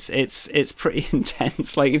 It's pretty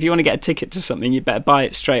intense. Like if you want to get a ticket to something, you better buy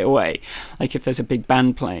it straight away. Like if there's a big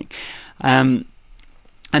band playing, and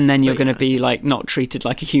then you're going to be like not treated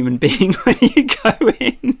like a human being when you go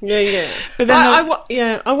in. Yeah. But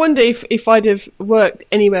then I wonder if I'd have worked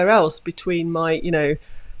anywhere else between my,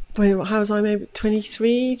 how was I, maybe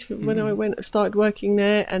 23 when I started working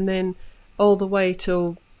there, and then all the way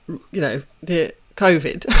till the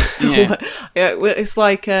COVID. It's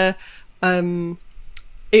like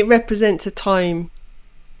it represents a time.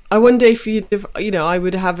 I wonder if you'd have, I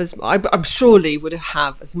would have I'm surely would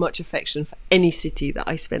have as much affection for any city that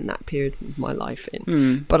I spent that period of my life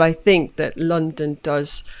in. But I think that London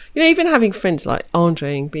does, even having friends like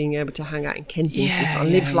Andre and being able to hang out in Kensington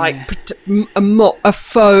and live like a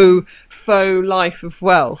faux life of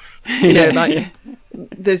wealth.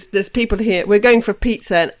 There's people here. We're going for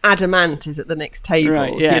pizza and Adamant is at the next table.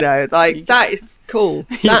 Right, that is cool.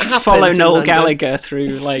 You That can follow happens in Noel London. Gallagher through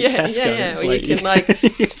like Tesco's. Yeah. Or like, you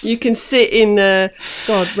can you can sit in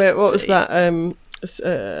what was that? In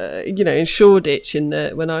Shoreditch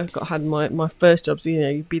when I had my first jobs.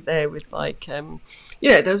 You'd be there with like.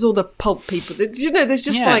 There's all the pulp people. There's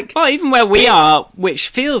just like. Well, even where we are, which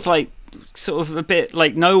feels like sort of a bit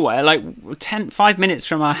like nowhere, like 5 minutes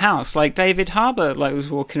from our house, like David Harbour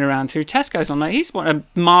was walking around through Tesco's. I'm like, he's a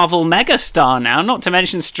Marvel megastar now, not to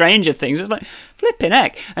mention Stranger Things. It's like, flipping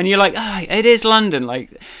heck. And you're like, it is London.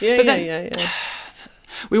 Like, Yeah.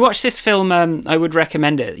 We watched this film, I would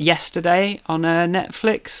recommend it, yesterday on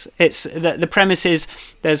Netflix. It's the premise is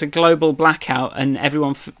there's a global blackout and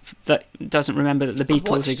everyone that doesn't remember that the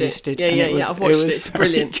Beatles existed. I've watched it. It's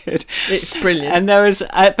brilliant. Good. It's brilliant. And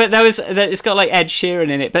it's got like Ed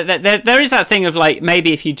Sheeran in it. But there is that thing of like,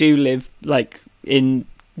 maybe if you do live like in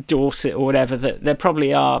Dorset or whatever, that there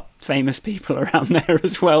probably are famous people around there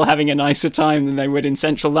as well having a nicer time than they would in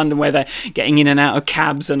central London, where they're getting in and out of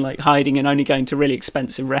cabs and like hiding and only going to really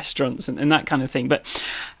expensive restaurants and that kind of thing. But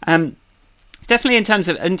definitely in terms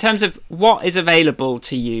of what is available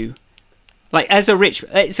to you, like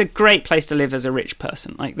it's a great place to live as a rich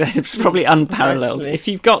person. Like it's probably unparalleled. If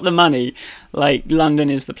you've got the money, like London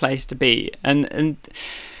is the place to be, and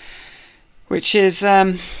which is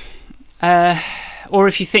or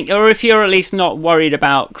if you're at least not worried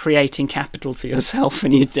about creating capital for yourself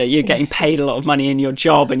and you're getting paid a lot of money in your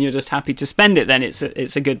job and you're just happy to spend it, then it's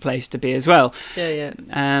a good place to be as well. Yeah.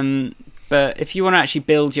 But if you want to actually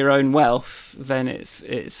build your own wealth, then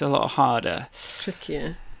it's a lot harder.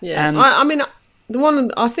 Trickier. Yeah.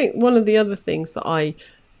 I think one of the other things that I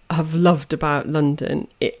have loved about London,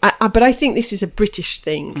 but I think this is a British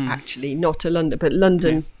thing actually, not a London, but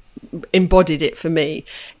London embodied it for me,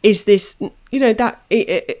 is this,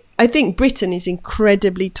 I think Britain is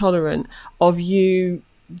incredibly tolerant of you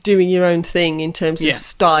doing your own thing in terms of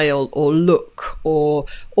style or look or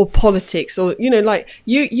politics, or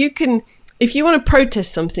you can, if you want to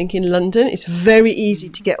protest something in London, it's very easy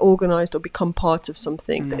to get organised or become part of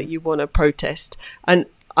something that you want to protest. And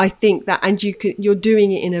I think that, and you're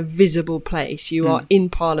doing it in a visible place. You are in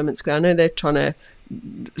Parliament Square. I know they're trying to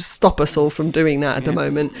stop us all from doing that at the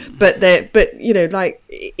moment, but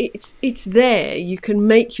it's there. You can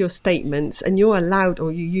make your statements, and you're allowed,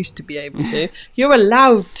 or you used to be able to. You're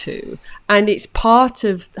allowed to, and it's part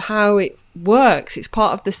of how it works. It's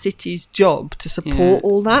part of the city's job to support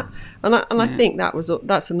all that, and I think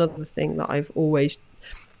that's another thing that I've always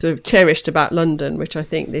sort of cherished about London, which I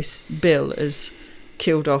think this bill has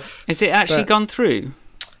killed off. Is it actually gone through?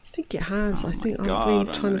 I think it has. I think God, I've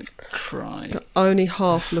been trying to cry. Only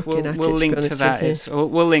half looking at it. We'll link to that.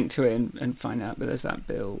 We'll link to it and find out. But there's that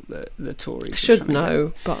bill that the Tories should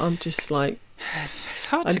know. But I'm just like, it's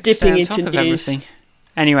hard I'm to dipping stay on into top of news. everything.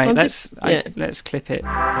 Anyway, let's clip it.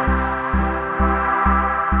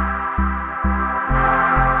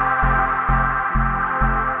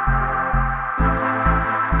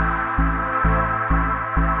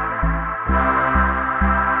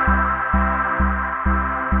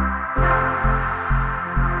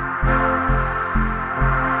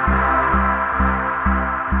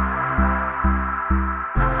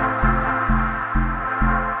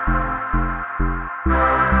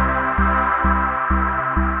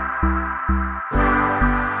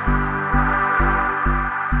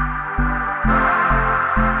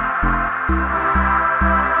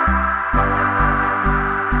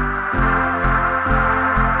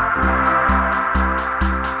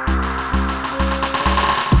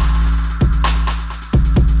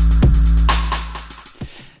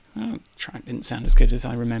 Sound as good as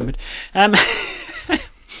I remembered.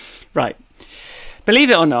 Right, believe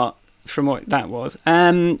it or not, from what that was,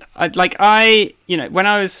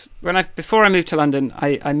 before I moved to London,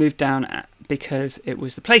 I moved down because it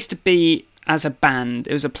was the place to be as a band.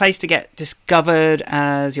 It was a place to get discovered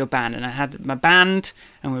as your band, and I had my band,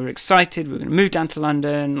 and we were excited. We were going to move down to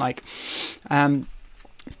London,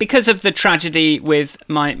 because of the tragedy with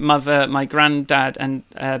my mother, my granddad, and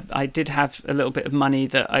I did have a little bit of money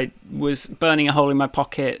that I was burning a hole in my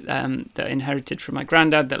pocket that I inherited from my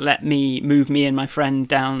granddad, that let me move me and my friend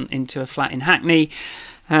down into a flat in Hackney.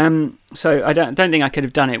 So I don't think I could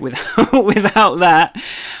have done it without that.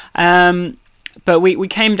 But we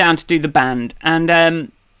came down to do the band,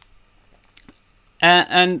 and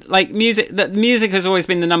music. That music has always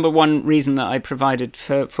been the number one reason that I provided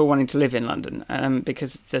for wanting to live in London,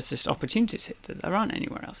 because there's just opportunities here that there aren't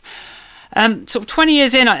anywhere else. Sort of 20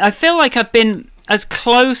 years in, I feel like I've been as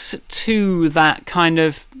close to that kind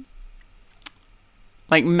of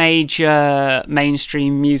like major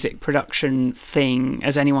mainstream music production thing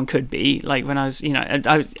as anyone could be. Like when I was,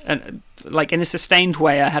 like in a sustained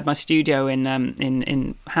way. I had my studio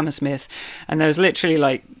in Hammersmith, and there was literally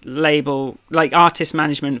like artist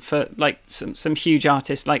management for like some huge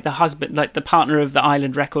artists, like the husband, like the partner of the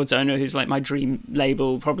Island Records owner, who's like my dream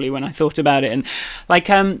label probably when I thought about it, and like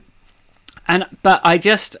but I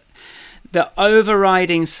just, the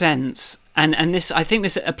overriding sense, and this, I think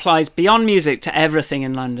this applies beyond music to everything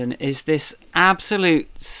in London, is this absolute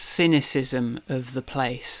cynicism of the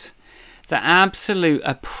place. The absolute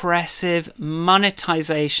oppressive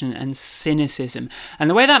monetization and cynicism. And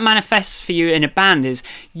the way that manifests for you in a band is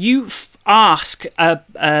you ask a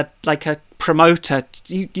promoter,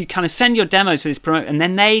 you kind of send your demos to this promoter, and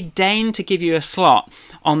then they deign to give you a slot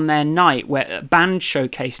on their night, where band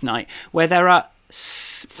showcase night, where there are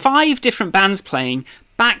 5 different bands playing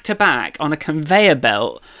back to back on a conveyor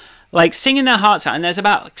belt, like singing their hearts out, and there's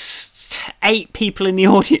about 8 people in the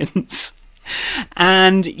audience.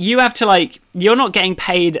 And you have to, like, you're not getting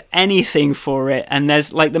paid anything for it, and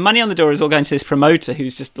there's like the money on the door is all going to this promoter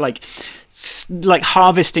who's just like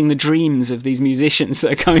harvesting the dreams of these musicians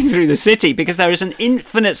that are coming through the city, because there is an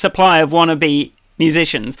infinite supply of wannabe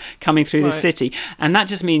musicians coming through the city, and that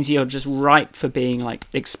just means you're just ripe for being like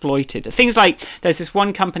exploited. Things like, there's this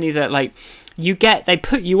one company that like they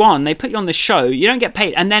put you on the show, you don't get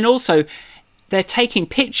paid, and then also they're taking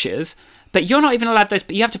pictures, but you're not even allowed those,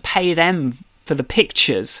 but you have to pay them for the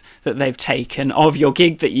pictures that they've taken of your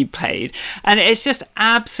gig that you played. And it's just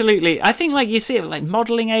absolutely, I think like you see it like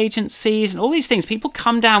modelling agencies and all these things, people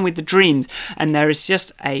come down with the dreams, and there is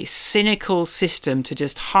just a cynical system to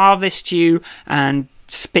just harvest you and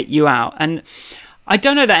spit you out. And I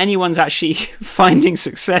don't know that anyone's actually finding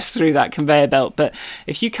success through that conveyor belt, but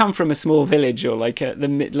if you come from a small village or like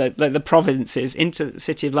the provinces into the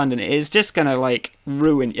city of London, it is just going to like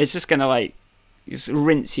ruin, it's just going to like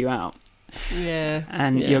rinse you out. Yeah.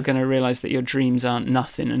 And you're going to realise that your dreams aren't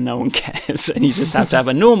nothing and no one cares, and you just have to have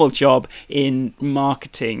a normal job in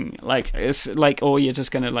marketing, like it's like, or you're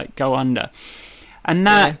just going to like go under. And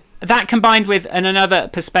that combined with, and another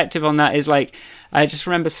perspective on that is like, I just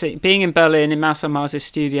remember being in Berlin in Maus und Maus's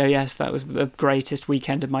studio. Yes, that was the greatest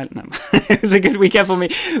weekend of my... No, it was a good weekend for me.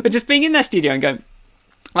 But just being in their studio and going,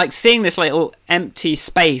 like seeing this little empty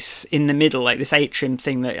space in the middle, like this atrium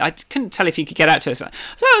thing that I couldn't tell if you could get out to. So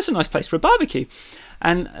that's a nice place for a barbecue.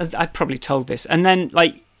 And I'd probably told this. And then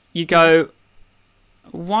like you go,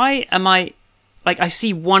 why am I... Like I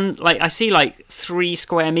see like 3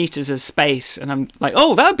 square meters of space, and I'm like,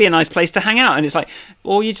 oh, that would be a nice place to hang out. And it's like,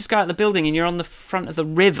 or you just go out the building and you're on the front of the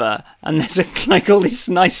river, and there's like all this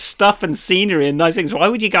nice stuff and scenery and nice things. Why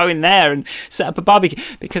would you go in there and set up a barbecue?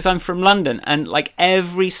 Because I'm from London, and like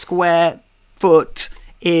every square foot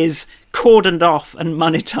is cordoned off and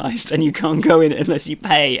monetized, and you can't go in unless you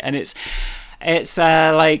pay. And it's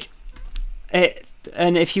like it.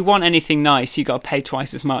 And if you want anything nice, you got to pay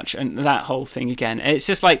twice as much, and that whole thing again. It's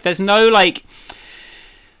just like there's no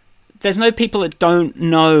people that don't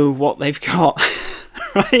know what they've got,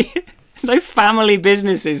 right? There's no family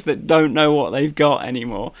businesses that don't know what they've got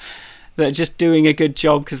anymore. They're just doing a good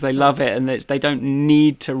job because they love it, and they don't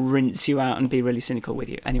need to rinse you out and be really cynical with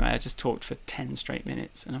you. Anyway, I just talked for 10 straight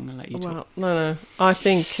minutes, and I'm going to let you talk. Well, no. I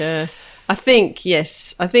think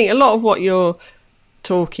yes. I think a lot of what you're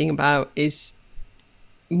talking about is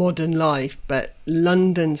modern life, but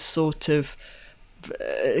London sort of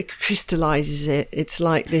crystallizes it. It's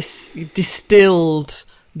like this distilled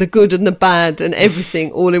the good and the bad and everything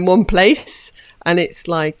all in one place, and it's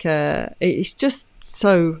like it's just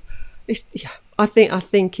so. I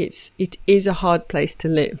think it is a hard place to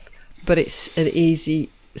live, but it's an easy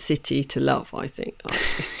city to love. I think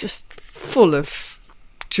it's just full of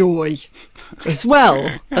joy as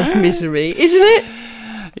well as misery, isn't it?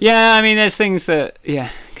 Yeah, I mean, there's things that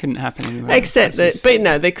couldn't happen anywhere. Except that, but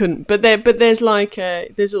no, they couldn't. But there's like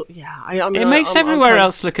there's I mean, it makes everywhere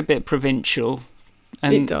else look a bit provincial.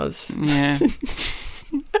 And, it does. Yeah.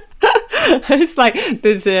 It's like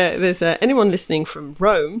there's anyone listening from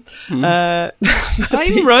Rome.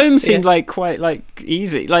 Even Rome seemed like quite like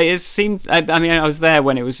easy. Like it seemed. I mean, I was there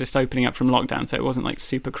when it was just opening up from lockdown, so it wasn't like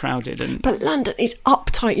super crowded. But London is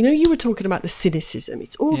uptight. You know, you were talking about the cynicism.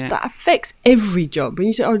 It's all that affects every job. When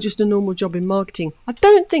you say, "Oh, just a normal job in marketing," I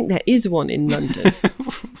don't think there is one in London.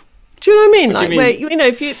 Do you know what I mean? Like where you know,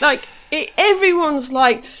 if you like, everyone's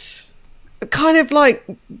like. Kind of like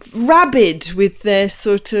rabid with their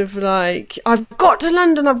sort of like, I've got to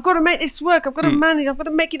London, I've got to make this work, I've got to manage, I've got to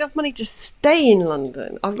make enough money to stay in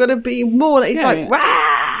London, I've got to be more. It's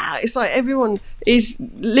Rah! It's like everyone is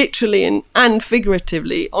literally and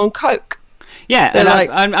figuratively on coke. Yeah, They're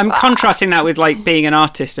and like, I'm contrasting that with like being an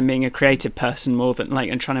artist and being a creative person more than like,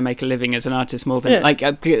 and trying to make a living as an artist more than like,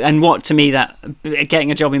 and what to me that getting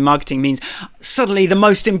a job in marketing means suddenly the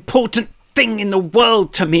most important thing in the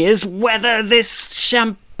world to me is whether this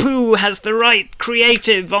shampoo has the right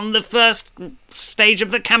creative on the first stage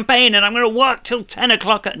of the campaign, and I'm going to work till 10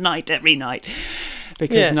 o'clock at night every night.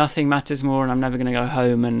 Because nothing matters more, and I'm never going to go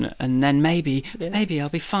home, and then maybe I'll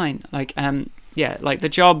be fine. Like like the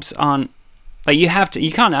jobs aren't like you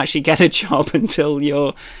can't actually get a job until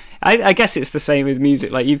you're. I guess it's the same with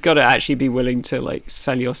music. Like you've got to actually be willing to like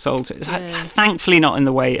sell your soul to it. Thankfully, not in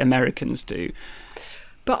the way Americans do.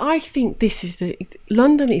 But I think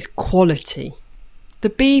London is quality. The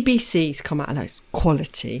BBC's come out like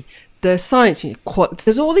quality. The science,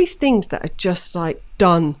 there's all these things that are just like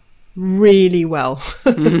done really well.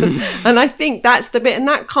 And I think that's the bit, and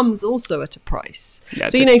that comes also at a price. So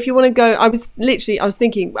if you want to go, I was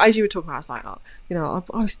thinking as you were talking about, I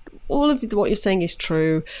was like, all of what you're saying is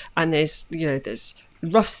true, and there's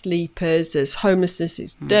rough sleepers, there's homelessness,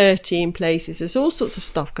 it's dirty in places, there's all sorts of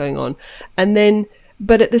stuff going on. And then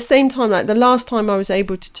but at the same time, like the last time I was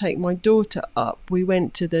able to take my daughter up, we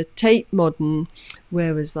went to the Tate Modern,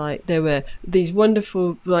 where was like there were these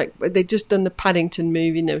wonderful, like they'd just done the Paddington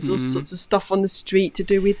movie, and there was all sorts of stuff on the street to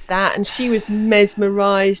do with that, and she was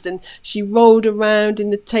mesmerised, and she rolled around in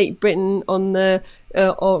the Tate Britain on the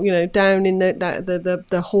down in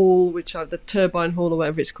the hall, which are the Turbine Hall or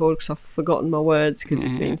whatever it's called, because I've forgotten my words because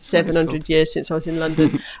it's been 700 years since I was in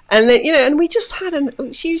London. And then and we just had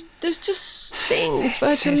there's just things for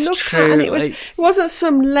her to look at, and it wasn't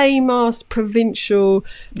some lame ass provincial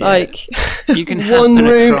you can one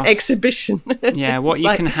room exhibition. What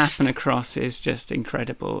you can happen across is just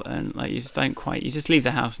incredible, and like you just leave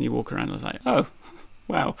the house and you walk around and it's like, oh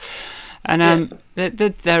wow. And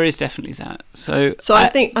there is definitely that. So I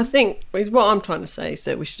think is what I'm trying to say is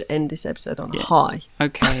that we should end this episode on a high.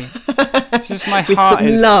 Okay. It's just my with heart some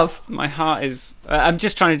is love. My heart is. I'm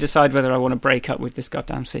just trying to decide whether I want to break up with this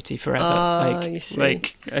goddamn city forever,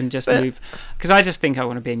 and just move. Because I just think I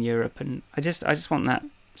want to be in Europe, and I just want that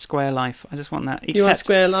square life. I just want that. You want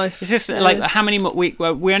square life? It's just like how many more we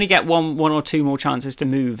only get one or two more chances to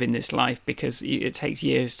move in this life, because it takes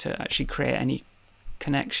years to actually create any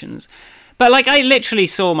connections. But like I literally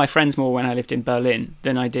saw my friends more when I lived in Berlin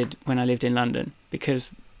than I did when I lived in London,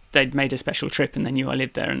 because they'd made a special trip and they knew I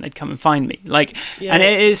lived there and they'd come and find me. And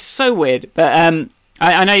it is so weird. But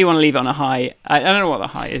I know you want to leave it on a high. I don't know what the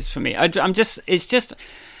high is for me.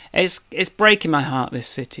 It's breaking my heart, this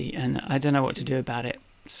city, and I don't know what to do about it.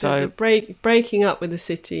 So breaking up with the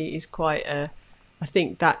city is quite I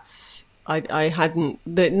think that's. I hadn't.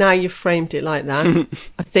 Now you've framed it like that.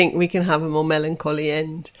 I think we can have a more melancholy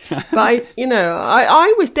end. But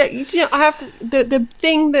I was. I have to. The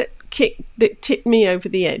thing that tipped me over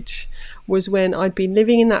the edge was when I'd been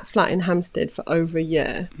living in that flat in Hampstead for over a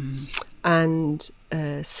year, and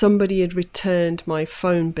somebody had returned my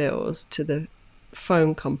phone bills to the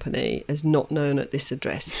phone company as not known at this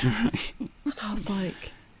address. And I was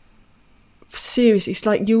like, seriously, it's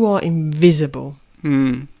like you are invisible.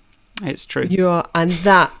 It's true. You are, and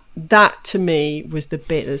that to me was the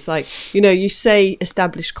bit that's like, you say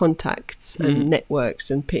established contacts and networks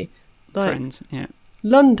and friends. Yeah.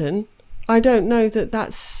 London, I don't know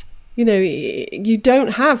that's you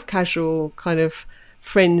don't have casual kind of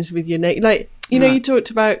friends with your name. Like you talked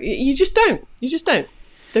about, you just don't.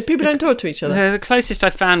 The people don't talk to each other. The closest I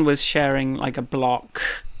found was sharing like a block.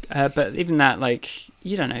 But even that, like,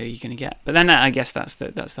 you don't know who you're going to get. But then I guess that's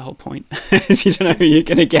the whole point, is you don't know who you're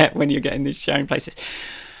going to get when you're getting these sharing places.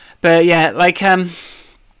 But yeah, like, I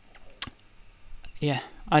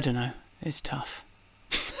don't know. It's tough.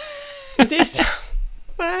 It is.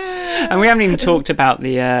 And we haven't even talked about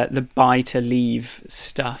the buy to leave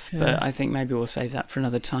stuff, but I think maybe we'll save that for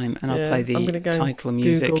another time, and I'll play the title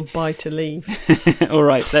music. Google buy to leave. All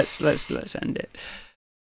right, let's end it.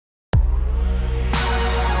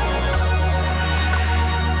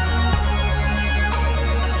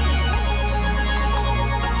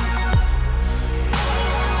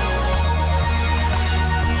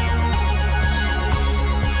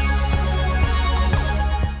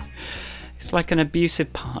 It's like an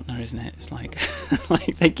abusive partner, isn't it? It's like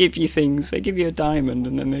they give you things, they give you a diamond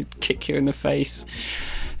and then they kick you in the face.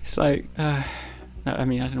 It's like, I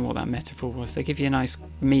mean, I don't know what that metaphor was. They give you a nice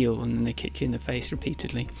meal and then they kick you in the face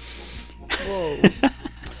repeatedly. Whoa.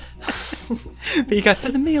 But you go,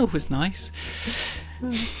 but the meal was nice.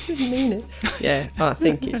 I didn't mean it. Yeah, I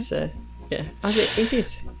think it's, I think it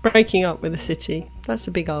is. Breaking up with the city, that's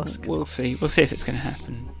a big ask. We'll see if it's going to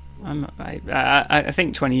happen. I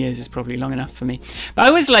think 20 years is probably long enough for me. But I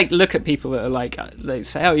always look at people that are they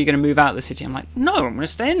say, "Oh, you're going to move out of the city." I'm like, "No, I'm going to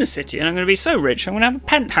stay in the city, and I'm going to be so rich. I'm going to have a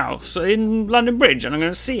penthouse in London Bridge, and I'm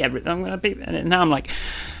going to see everything. I'm going to be." And now I'm like,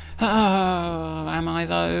 "Oh, am I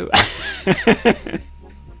though?"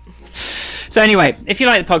 So anyway, if you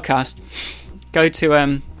like the podcast, go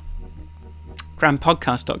to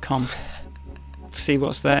grandpodcast.com. See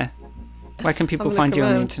what's there. Where can people find you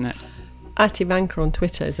on the internet? @Ivanka on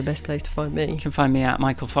Twitter is the best place to find me. You can find me at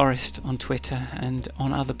Michael Forrest on Twitter and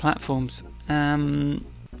on other platforms. Nobody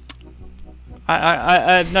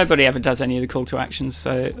ever does any of the call to actions,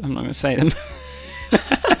 so I'm not going to say them.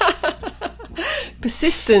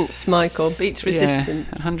 Persistence, Michael, beats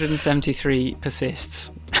resistance. 173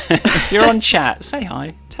 persists. If you're on chat, say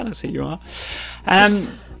hi. Tell us who you are.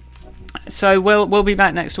 So we'll be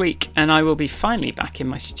back next week, and I will be finally back in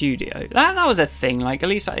my studio. That was a thing. At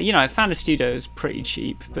least I found a studio that was pretty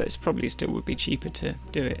cheap, but it's probably still would be cheaper to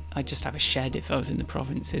do it. I'd just have a shed if I was in the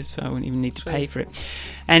provinces, so I wouldn't even need to pay for it.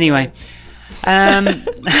 Anyway,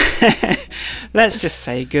 let's just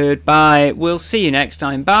say goodbye. We'll see you next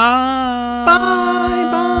time. Bye. Bye.